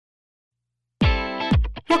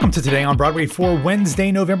Welcome to Today on Broadway for Wednesday,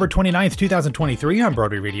 November 29th, 2023. I'm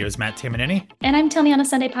Broadway Radio's Matt Tamanini. And I'm Tell Me on a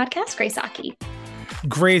Sunday podcast, Grace Aki.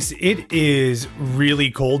 Grace, it is really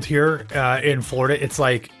cold here in Florida.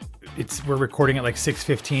 We're recording at like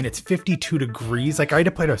 6:15. It's 52 degrees. Like I had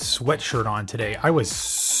to put a sweatshirt on today. I was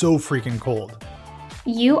so freaking cold.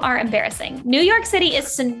 You are embarrassing. New York City is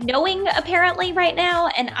snowing apparently right now,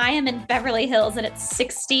 and I am in Beverly Hills and it's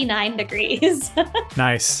 69 degrees.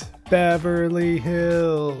 Nice. Beverly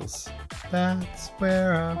Hills. That's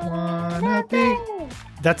where I wanna be.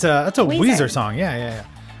 That's a Weezer song. Yeah.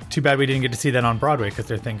 Too bad we didn't get to see that on Broadway because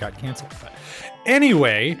their thing got canceled. But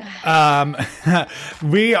anyway,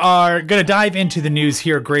 we are going to dive into the news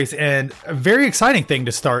here, Grace, and a very exciting thing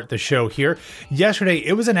to start the show here. Yesterday,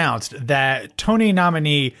 it was announced that Tony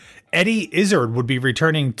nominee Eddie Izzard would be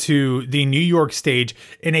returning to the New York stage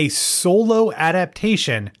in a solo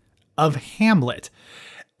adaptation of Hamlet.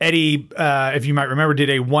 Eddie, if you might remember, did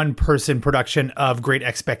a one-person production of Great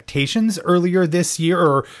Expectations earlier this year,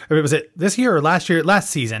 or was it this year or last year? Last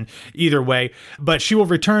season, either way. But she will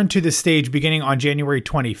return to the stage beginning on January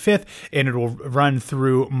 25th, and it will run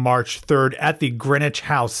through March 3rd at the Greenwich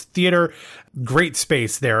House Theater. Great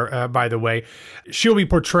space there, by the way. She'll be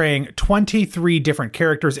portraying 23 different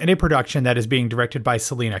characters in a production that is being directed by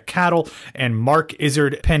Selena Cattle, and Mark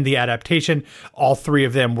Izzard penned the adaptation. All three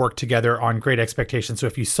of them worked together on Great Expectations. So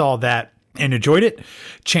if you saw that and enjoyed it,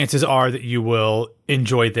 chances are that you will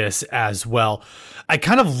enjoy this as well. I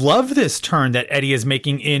kind of love this turn that Eddie is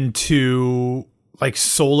making into like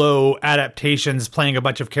solo adaptations, playing a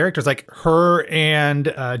bunch of characters, like her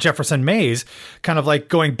and Jefferson Mays, kind of like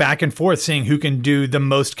going back and forth, seeing who can do the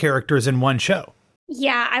most characters in one show.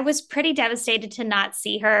 Yeah, I was pretty devastated to not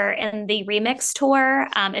see her in the remix tour.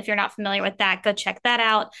 If you're not familiar with that, go check that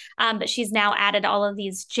out. But she's now added all of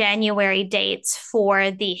these January dates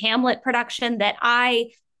for the Hamlet production that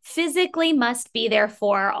I physically must be there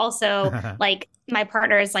for. Also, like my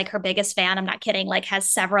partner is like her biggest fan. I'm not kidding, like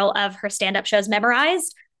has several of her stand-up shows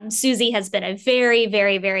memorized. Susie has been a very,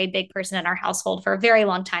 very, very big person in our household for a very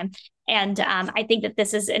long time. And I think that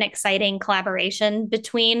this is an exciting collaboration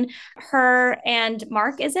between her and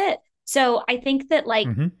Mark, is it? So I think that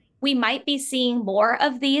we might be seeing more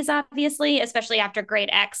of these, obviously, especially after Great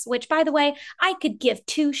X, which, by the way, I could give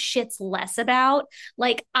two shits less about.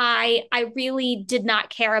 Like, I really did not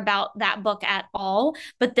care about that book at all.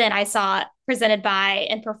 But then I saw it presented by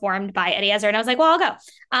and performed by Eddie Izzard, and I was like, well, I'll go.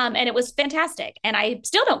 And it was fantastic. And I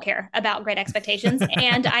still don't care about Great Expectations.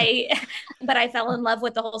 But I fell in love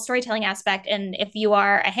with the whole storytelling aspect. And if you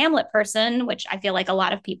are a Hamlet person, which I feel like a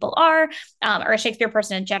lot of people are, or a Shakespeare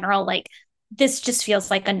person in general, like, this just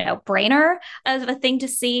feels like a no-brainer of a thing to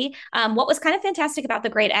see. What was kind of fantastic about the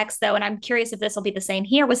Great X, though, and I'm curious if this will be the same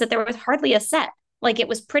here, was that there was hardly a set. Like, it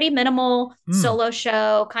was pretty minimal solo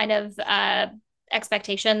show kind of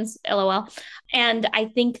expectations, LOL. And I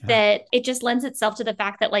think that it just lends itself to the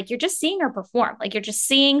fact that, like, you're just seeing her perform. Like, you're just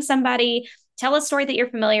seeing somebody tell a story that you're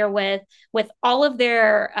familiar with all of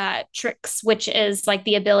their tricks, which is like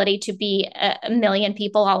the ability to be a million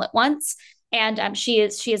people all at once. And she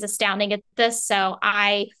is astounding at this. So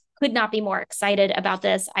I could not be more excited about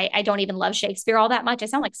this. I don't even love Shakespeare all that much. I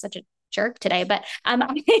sound like such a jerk today, but I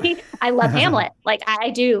love Hamlet. Like I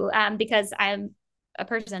do, because I'm a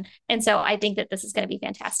person. And so I think that this is going to be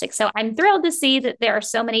fantastic. So I'm thrilled to see that there are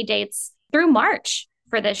so many dates through March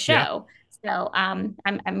for this show. Yeah. So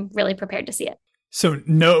I'm really prepared to see it. So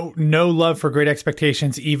no love for Great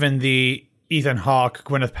Expectations, even the Ethan Hawke,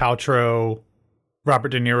 Gwyneth Paltrow, Robert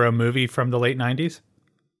De Niro movie from the late 90s?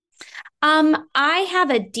 I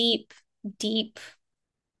have a deep,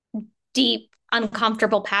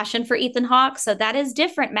 uncomfortable passion for Ethan Hawke. So that is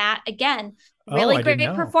different, Matt. Again, really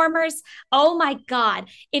great performers. Oh my God.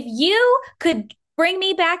 If you could bring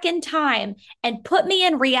me back in time and put me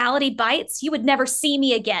in Reality Bites, you would never see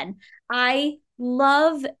me again. I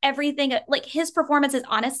love everything. Like, his performance is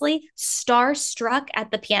honestly starstruck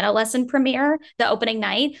at the piano lesson premiere, the opening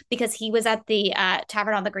night, because he was at the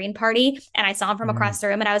Tavern on the Green party and I saw him from across the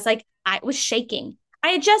room and I was like, I was shaking. I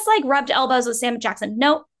had just like rubbed elbows with Sam Jackson.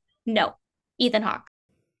 No, Ethan Hawke.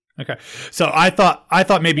 Okay. So I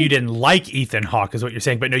thought maybe you didn't like Ethan Hawke is what you're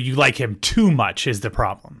saying, but no, you like him too much is the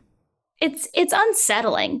problem. It's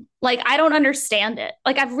unsettling. Like, I don't understand it.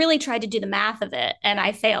 Like, I've really tried to do the math of it and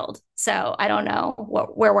I failed. So I don't know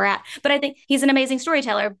where we're at, but I think he's an amazing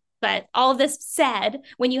storyteller. But all of this said,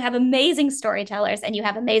 when you have amazing storytellers and you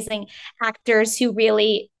have amazing actors who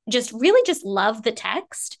really just love the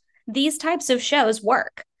text, these types of shows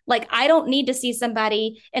work. Like, I don't need to see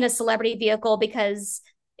somebody in a celebrity vehicle because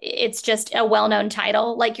it's just a well-known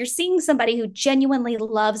title. Like you're seeing somebody who genuinely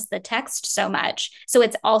loves the text so much. So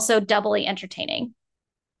it's also doubly entertaining.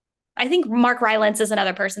 I think Mark Rylance is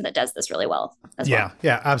another person that does this really well as well.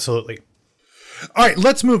 Yeah, absolutely. All right,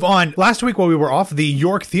 let's move on. Last week while we were off, the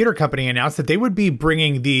York Theater Company announced that they would be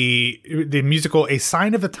bringing the musical A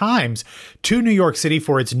Sign of the Times to New York City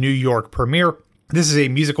for its New York premiere. This is a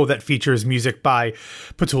musical that features music by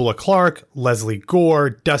Petula Clark, Leslie Gore,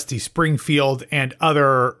 Dusty Springfield, and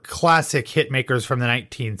other classic hitmakers from the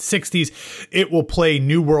 1960s. It will play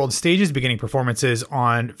New World stages, beginning performances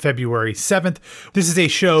on February 7th. This is a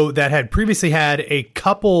show that had previously had a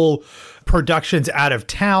couple productions out of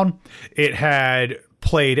town. It had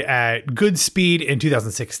played at Goodspeed in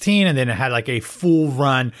 2016, and then it had like a full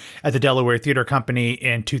run at the Delaware Theater Company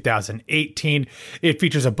in 2018. It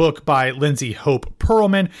features a book by Lindsay Hope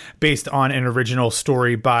Perlman based on an original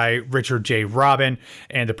story by Richard J. Robin,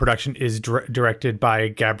 and the production is directed by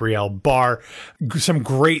Gabrielle Barr. Some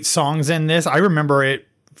great songs in this. I remember it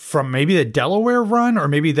from maybe the Delaware run, or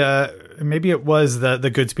maybe it was the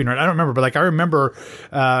Goodspeed run. I don't remember, but like I remember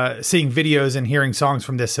seeing videos and hearing songs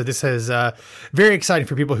from this. So this is very exciting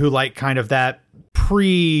for people who like kind of that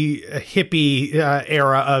pre-hippie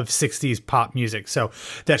era of 60s pop music. So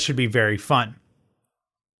that should be very fun.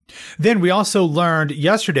 Then we also learned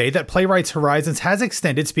yesterday that Playwrights Horizons has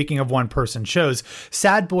extended, speaking of one-person shows,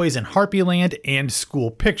 Sad Boys in Harpyland and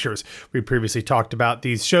School Pictures. We previously talked about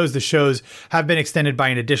these shows. The shows have been extended by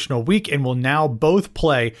an additional week and will now both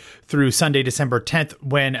play through Sunday, December 10th,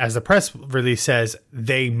 when, as the press release says,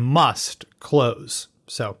 they must close.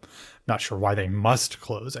 So not sure why they must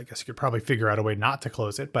close. I guess you could probably figure out a way not to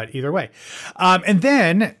close it, but either way. And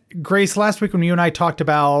then, Grace, last week when you and I talked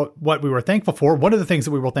about what we were thankful for, one of the things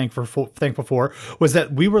that we were thankful for was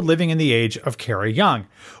that we were living in the age of Carrie Young.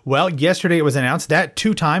 Well, yesterday it was announced that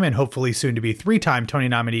two-time and hopefully soon to be three-time Tony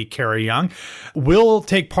nominee Carrie Young will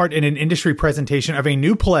take part in an industry presentation of a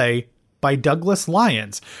new play by Douglas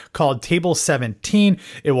Lyons called Table 17.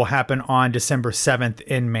 It will happen on December 7th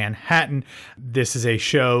in Manhattan. This is a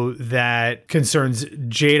show that concerns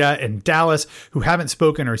Jada and Dallas, who haven't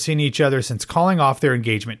spoken or seen each other since calling off their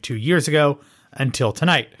engagement 2 years ago until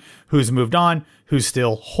tonight. Who's moved on? Who's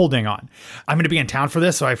still holding on? I'm going to be in town for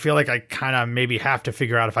this, so I feel like I kind of maybe have to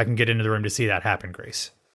figure out if I can get into the room to see that happen,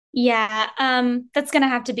 Grace. Yeah, that's gonna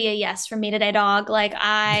have to be a yes from me today, dog. Like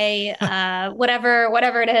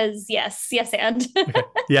whatever it is, yes, and Okay.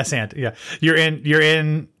 Yes, and yeah, you're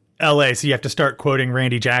in LA, so you have to start quoting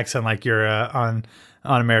Randy Jackson like you're on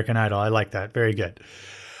American Idol. I like that. Very good.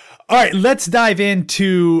 All right, let's dive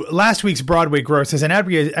into last week's Broadway grosses. And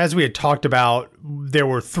as we had talked about, there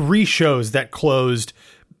were 3 shows that closed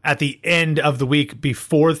at the end of the week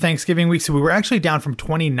before Thanksgiving week. So we were actually down from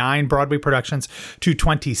 29 Broadway productions to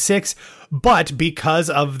 26. But because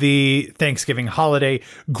of the Thanksgiving holiday,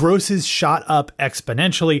 grosses shot up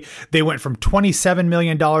exponentially. They went from $27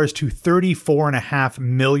 million to $34.5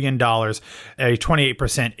 million, a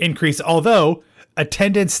 28% increase. Although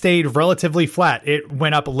attendance stayed relatively flat. It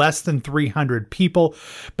went up less than 300 people,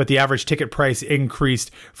 but the average ticket price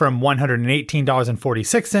increased from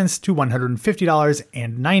 $118.46 to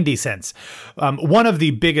 $150.90. One of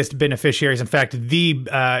the biggest beneficiaries, in fact,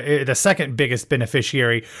 the second biggest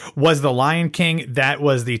beneficiary, was The Lion King. That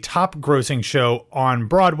was the top grossing show on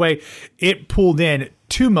Broadway. It pulled in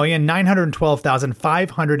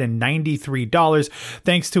 $2,912,593,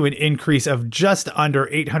 thanks to an increase of just under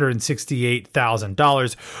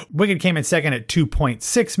 $868,000. Wicked came in second at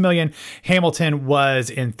 $2.6 million. Hamilton was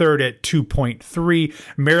in third at $2.3.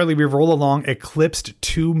 Merrily We Roll Along eclipsed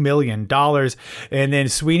 $2 million. And then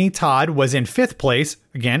Sweeney Todd was in fifth place.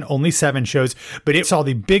 Again, only 7 shows, but it saw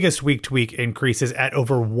the biggest week-to-week increases at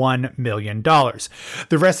over $1 million.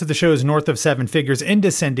 The rest of the shows north of 7 figures in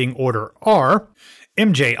descending order are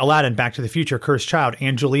MJ, Aladdin, Back to the Future, Cursed Child,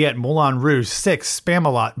 and Juliet, Moulin Rouge, Six,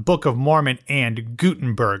 Spamalot, Book of Mormon, and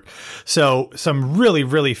Gutenberg. So some really,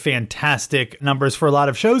 really fantastic numbers for a lot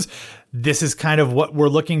of shows. This is kind of what we're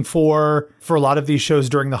looking for a lot of these shows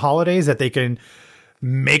during the holidays, that they can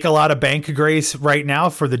make a lot of bank, Grace, right now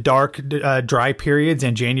for the dark, dry periods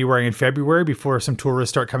in January and February before some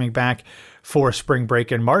tourists start coming back for spring break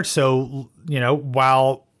in March. So,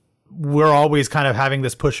 while we're always kind of having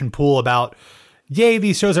this push and pull about, yay,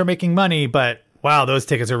 these shows are making money, but wow, those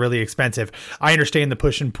tickets are really expensive. I understand the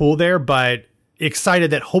push and pull there, but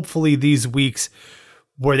excited that hopefully these weeks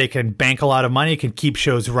where they can bank a lot of money can keep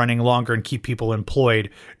shows running longer and keep people employed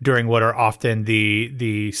during what are often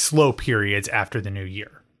the slow periods after the new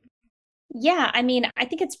year. Yeah, I mean, I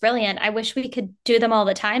think it's brilliant. I wish we could do them all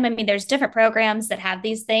the time. I mean, there's different programs that have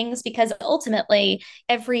these things because ultimately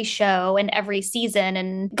every show and every season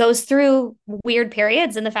and goes through weird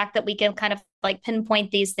periods, and the fact that we can kind of like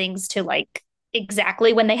pinpoint these things to like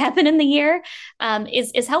exactly when they happen in the year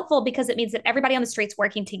is helpful because it means that everybody on the streets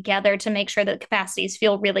working together to make sure that capacities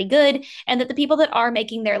feel really good and that the people that are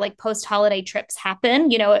making their like post holiday trips happen.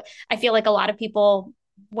 I feel like a lot of people,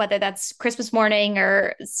 whether that's Christmas morning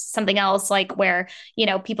or something else, like where,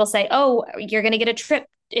 people say, oh, you're going to get a trip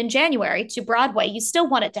in January to Broadway, you still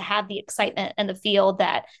want it to have the excitement and the feel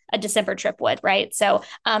that a December trip would, right? So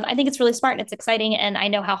I think it's really smart and it's exciting. And I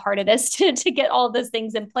know how hard it is to get all of those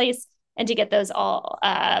things in place and to get those all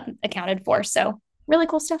accounted for. So really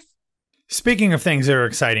cool stuff. Speaking of things that are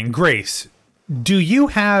exciting, Grace, do you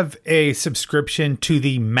have a subscription to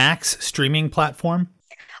the Max streaming platform?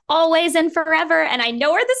 Always and forever. And I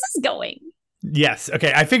know where this is going. Yes.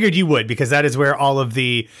 Okay. I figured you would because that is where all of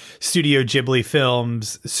the Studio Ghibli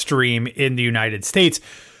films stream in the United States.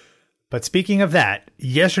 But speaking of that,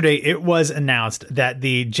 yesterday it was announced that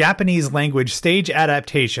the Japanese language stage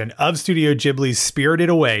adaptation of Studio Ghibli's Spirited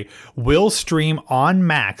Away will stream on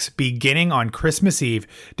Max beginning on Christmas Eve,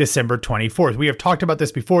 December 24th. We have talked about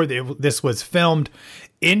this before. This was filmed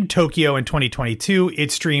in Tokyo in 2022.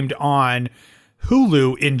 It streamed on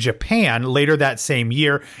Hulu in Japan later that same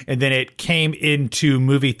year, and then it came into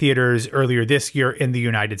movie theaters earlier this year in the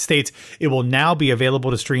United States. It will now be available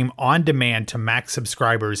to stream on demand to Max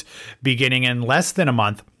subscribers beginning in less than a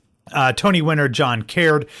month. Tony winner John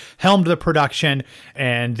Caird helmed the production,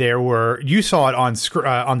 and you saw it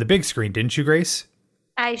on the big screen, didn't you, Grace?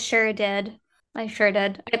 I sure did. I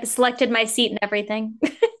selected my seat and everything.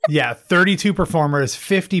 Yeah, 32 performers,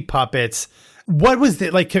 50 puppets. What was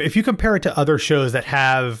it like if you compare it to other shows that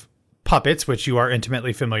have puppets, which you are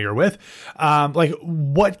intimately familiar with? Like,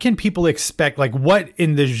 what can people expect? Like, what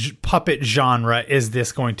in the puppet genre is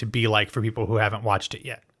this going to be like for people who haven't watched it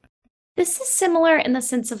yet? This is similar in the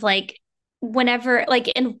sense of like, whenever, like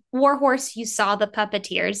in Warhorse, you saw the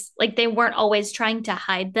puppeteers, like they weren't always trying to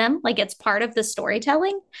hide them, like it's part of the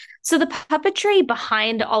storytelling. So the puppetry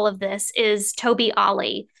behind all of this is Toby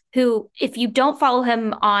Ollie, who, if you don't follow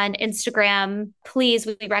him on Instagram, please,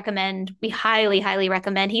 we highly, highly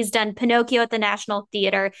recommend. He's done Pinocchio at the National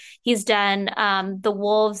Theater. He's done The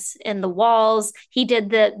Wolves in the Walls. He did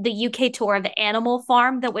the UK tour of Animal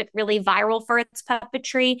Farm that went really viral for its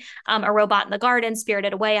puppetry. A Robot in the Garden,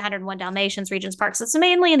 Spirited Away, 101 Dalmatians, Regent's Park. So it's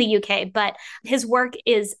mainly in the UK, but his work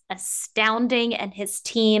is astounding and his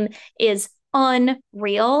team is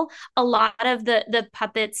unreal. A lot of the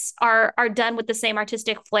puppets are done with the same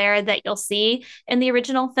artistic flair that you'll see in the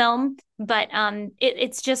original film, but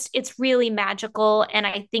it's really magical. And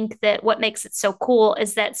I think that what makes it so cool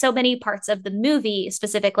is that so many parts of the movie,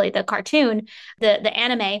 specifically the cartoon, the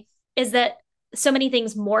anime, is that so many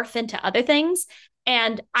things morph into other things.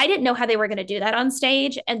 And I didn't know how they were going to do that on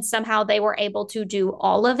stage. And somehow they were able to do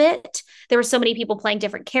all of it. There were so many people playing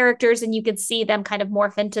different characters, and you could see them kind of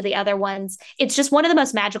morph into the other ones. It's just one of the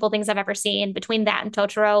most magical things I've ever seen. Between that and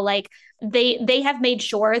Totoro, like they have made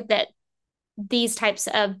sure that these types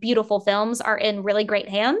of beautiful films are in really great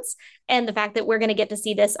hands. And the fact that we're going to get to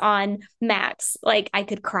see this on Max, like I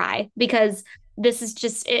could cry because it's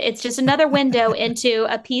just another window into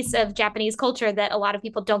a piece of Japanese culture that a lot of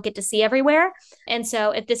people don't get to see everywhere. And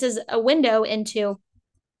so if this is a window into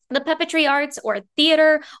the puppetry arts or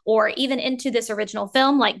theater or even into this original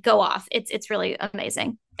film, like go off. It's really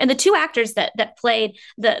amazing. And the two actors that played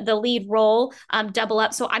the lead role double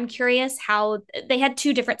up. So I'm curious how they had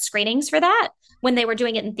two different screenings for that when they were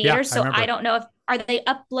doing it in theaters. So I don't know if are they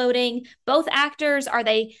uploading both actors? Are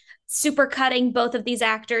they super cutting both of these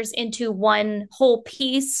actors into one whole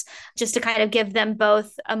piece just to kind of give them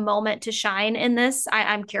both a moment to shine in this?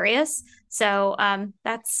 I'm curious. So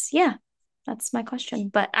that's my question,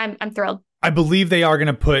 but I'm thrilled. I believe they are going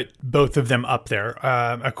to put both of them up there,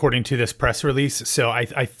 according to this press release. So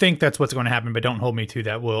I think that's what's going to happen, but don't hold me to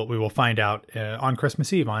that. We will find out on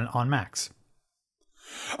Christmas Eve on Max.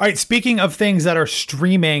 All right. Speaking of things that are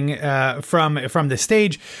streaming from the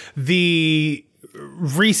stage, the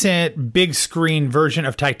recent big screen version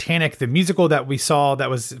of Titanic, the musical that we saw that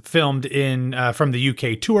was filmed in from the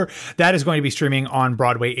UK tour, that is going to be streaming on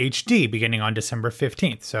Broadway HD beginning on December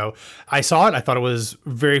 15th. So I saw it. I thought it was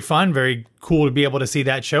very fun, very cool to be able to see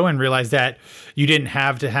that show and realize that you didn't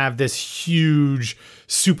have to have this huge,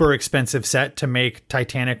 super expensive set to make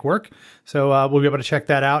Titanic work. So we'll be able to check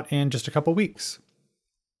that out in just a couple weeks.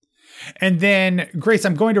 And then, Grace,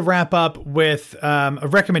 I'm going to wrap up with a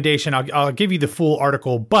recommendation. I'll give you the full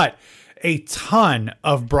article, but a ton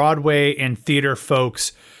of Broadway and theater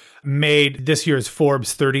folks made this year's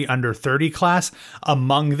Forbes 30 Under 30 class.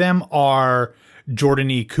 Among them are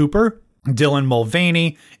Jordan E. Cooper, Dylan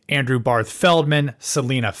Mulvaney, Andrew Barth Feldman,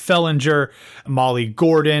 Selena Fellinger, Molly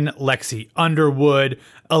Gordon, Lexi Underwood,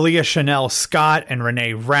 Aaliyah Chanel Scott, and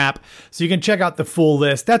Renee Rapp. So you can check out the full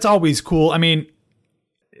list. That's always cool. I mean,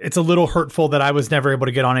 it's a little hurtful that I was never able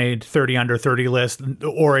to get on a 30 under 30 list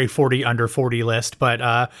or a 40 under 40 list,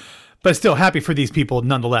 but still happy for these people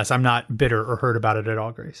nonetheless. I'm not bitter or hurt about it at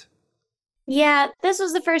all, Grace. Yeah, this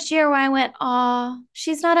was the first year where I went, "Aw,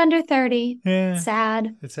 she's not under 30. Yeah,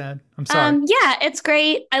 sad." It's sad. I'm sorry. Yeah, it's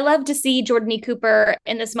great. I love to see Jordan E. Cooper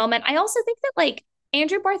in this moment. I also think that like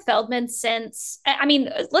Andrew Barth Feldman,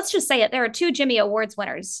 let's just say it. There are 2 Jimmy Awards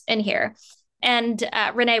winners in here, and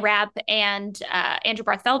Renee Rapp and Andrew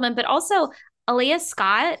Barth Feldman, but also Aaliyah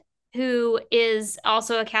Scott, who is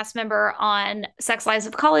also a cast member on Sex Lives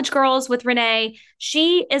of College Girls with Renee.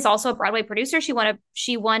 She is also a Broadway producer. She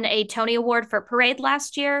won a Tony Award for Parade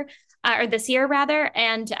last year, or this year rather.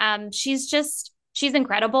 And she's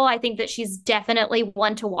incredible. I think that she's definitely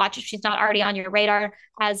one to watch if she's not already on your radar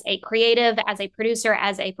as a creative, as a producer,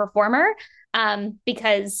 as a performer.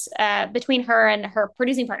 Because between her and her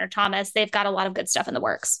producing partner, Thomas, they've got a lot of good stuff in the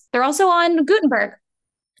works. They're also on Gutenberg.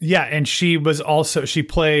 Yeah, and she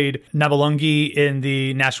played Nabelungi in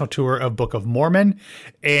the national tour of Book of Mormon,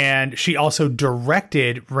 and she also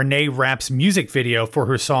directed Renee Rapp's music video for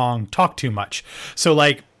her song Talk Too Much. So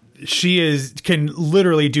like can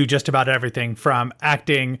literally do just about everything from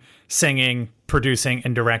acting, singing, producing,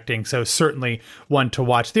 and directing. So certainly one to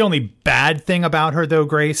watch. The only bad thing about her though,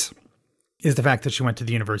 Grace, is the fact that she went to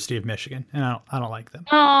the University of Michigan, and I don't like them.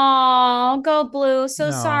 Oh, go Blue. So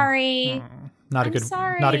no, sorry. Not a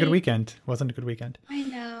good weekend. Wasn't a good weekend. I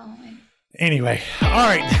know. Anyway, all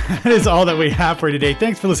right. That is all that we have for today.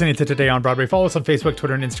 Thanks for listening to Today on Broadway. Follow us on Facebook,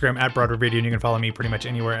 Twitter, and Instagram at Broadway Radio. And you can follow me pretty much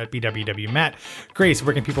anywhere at BWWMatt. Grace,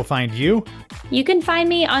 where can people find you? You can find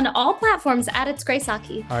me on all platforms at It's Grace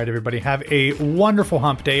Aki. All right, everybody. Have a wonderful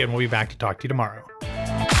hump day, and we'll be back to talk to you tomorrow.